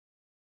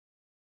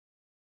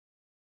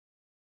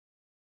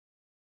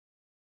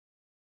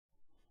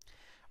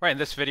Right, in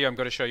this video I'm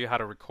going to show you how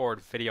to record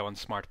video on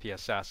Smart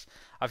PSS.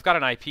 I've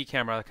got an IP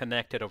camera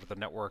connected over the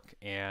network,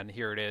 and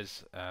here it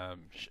is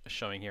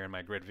showing here in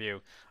my grid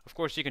view. Of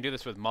course you can do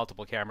this with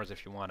multiple cameras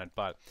if you wanted,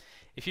 but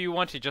if you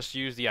want to just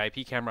use the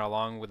IP camera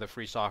along with the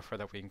free software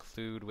that we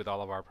include with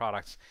all of our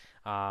products,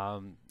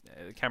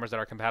 cameras that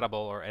are compatible,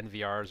 or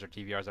NVRs or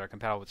DVRs that are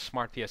compatible with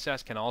Smart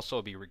PSS, can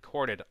also be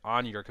recorded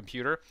on your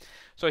computer.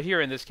 So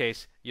here in this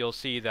case you'll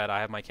see that I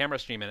have my camera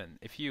stream, and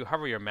if you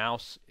hover your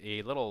mouse,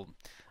 a little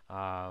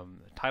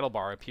title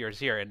bar appears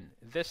here, and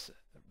this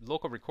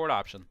local record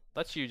option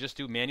lets you just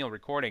do manual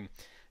recording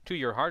to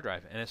your hard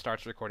drive, and it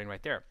starts recording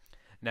right there.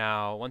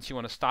 Now once you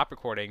want to stop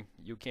recording,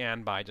 you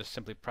can by just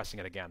simply pressing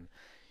it again.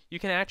 You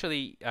can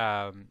actually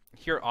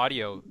hear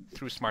audio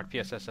through Smart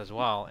PSS as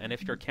well, and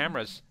if your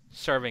camera's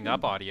serving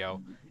up audio,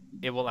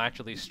 it will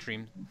actually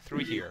stream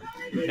through here.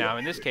 Now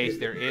in this case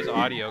there is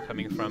audio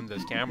coming from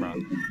this camera,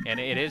 and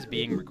it is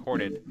being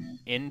recorded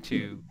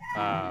into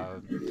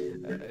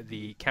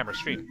the camera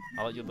stream.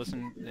 I'll let you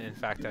listen. In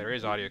fact, there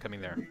is audio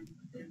coming there.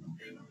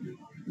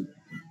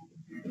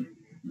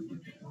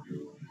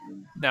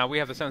 Now we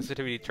have the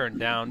sensitivity turned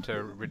down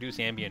to reduce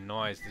ambient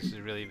noise. This is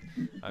really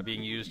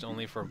being used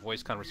only for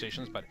voice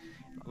conversations, but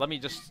let me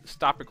just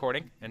stop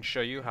recording and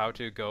show you how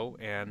to go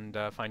and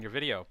find your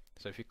video.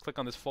 So if you click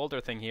on this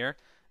folder thing here,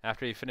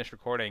 after you finish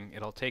recording,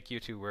 it'll take you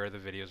to where the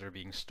videos are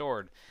being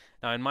stored.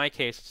 Now in my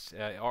case,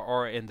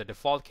 or in the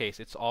default case,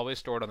 it's always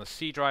stored on the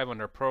C drive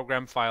under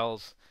Program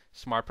Files,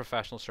 Smart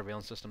Professional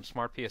Surveillance System,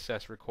 Smart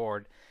PSS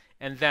Record,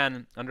 and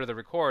then under the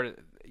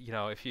record,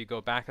 if you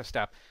go back a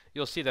step,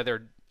 you'll see that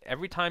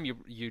every time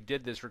you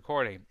did this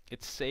recording,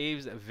 it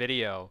saves a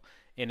video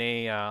in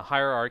a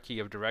hierarchy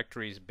of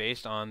directories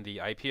based on the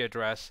IP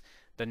address,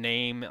 the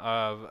name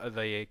of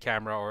the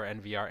camera or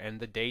NVR, and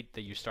the date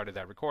that you started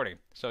that recording.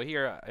 So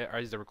here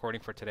is the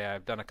recording for today.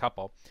 I've done a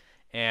couple,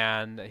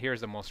 and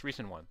here's the most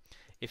recent one.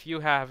 If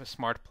you have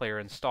Smart Player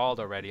installed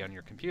already on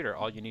your computer,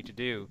 all you need to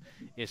do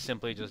is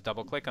simply just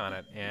double click on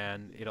it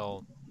and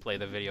it'll play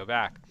the video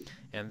back.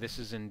 And this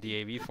is in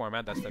DAV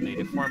format, that's the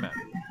native format.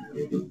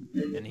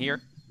 And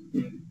here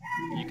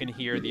you can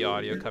hear the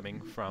audio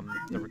coming from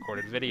the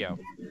recorded video.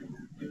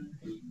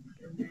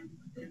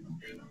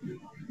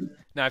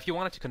 Now if you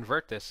wanted to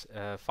convert this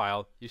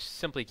file, you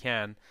simply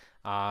can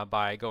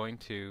by going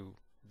to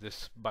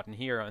this button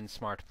here on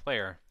Smart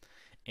Player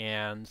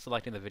and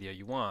selecting the video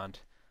you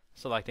want,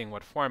 selecting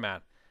what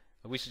format.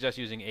 We suggest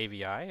using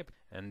AVI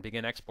and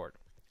begin export.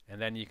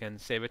 And then you can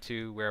save it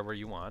to wherever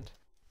you want.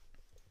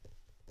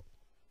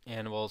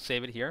 And we'll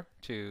save it here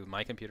to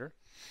my computer.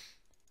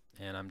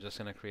 And I'm just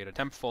going to create a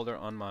temp folder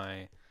on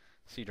my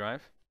C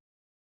drive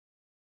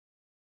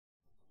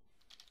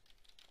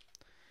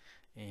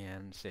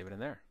and save it in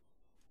there.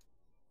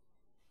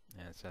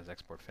 And it says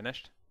export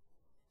finished.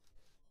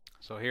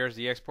 So here's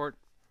the export,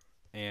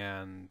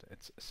 and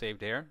it's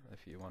saved here.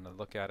 If you want to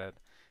look at it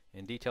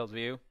in detailed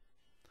view,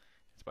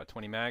 it's about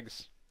 20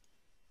 megs.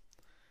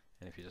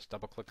 And if you just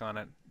double click on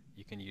it,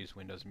 you can use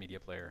Windows Media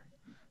Player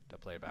to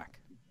play it back.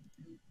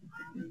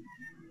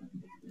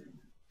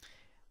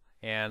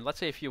 And let's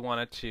say if you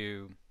wanted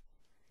to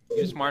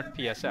use Smart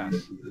PSS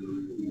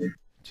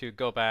to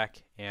go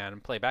back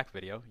and play back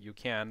video, you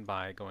can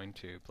by going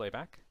to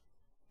playback,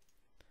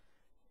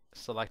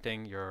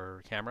 selecting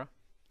your camera.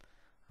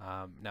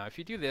 Now if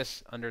you do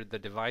this under the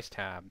device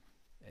tab,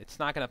 it's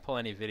not going to pull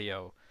any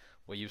video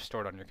what you've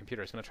stored on your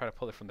computer. It's going to try to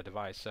pull it from the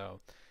device. So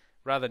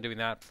rather than doing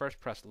that,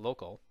 first press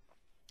local,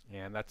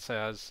 and that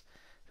says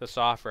to the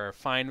software,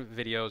 find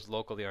videos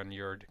locally on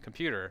your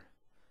computer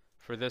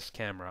for this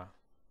camera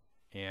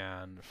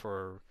and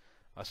for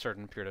a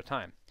certain period of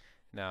time.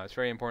 Now it's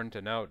very important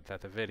to note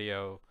that the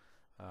video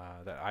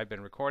that I've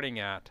been recording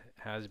at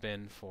has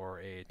been for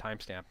a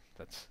timestamp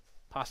that's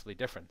possibly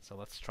different. So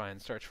let's try and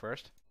search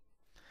first.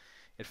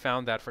 It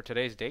found that for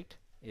today's date,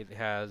 it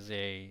has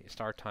a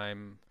start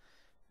time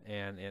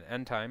and an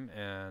end time,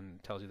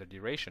 and tells you the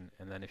duration.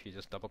 And then if you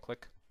just double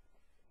click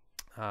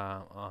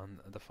on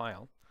the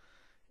file,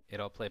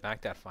 it'll play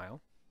back that file.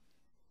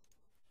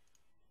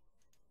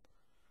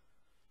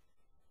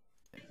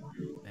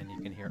 And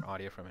you can hear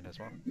audio from it as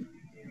well.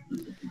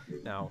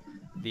 Now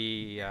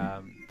the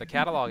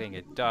cataloging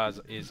it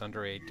does is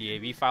under a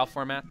DAV file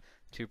format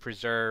to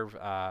preserve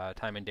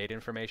time and date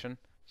information.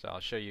 So I'll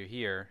show you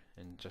here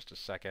in just a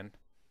second.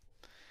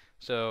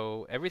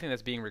 So everything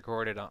that's being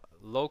recorded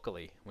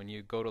locally, when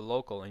you go to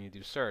local and you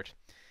do search,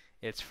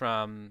 it's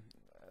from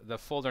the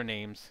folder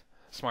names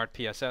Smart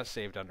PSS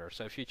saved under.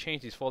 So if you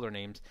change these folder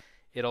names,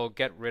 it'll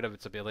get rid of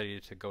its ability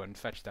to go and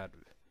fetch that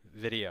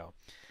video.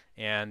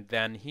 And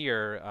then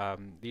here,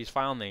 these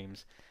file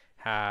names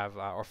have,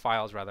 or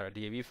files rather, a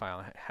DAV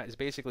file is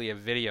basically a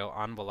video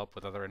envelope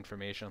with other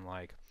information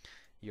like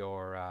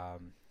your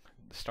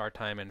start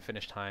time and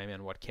finish time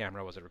and what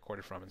camera was it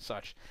recorded from and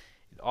such.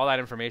 All that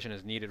information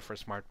is needed for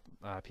Smart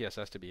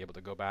PSS to be able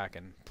to go back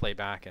and play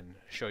back and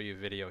show you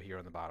video here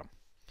on the bottom.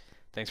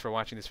 Thanks for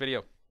watching this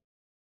video.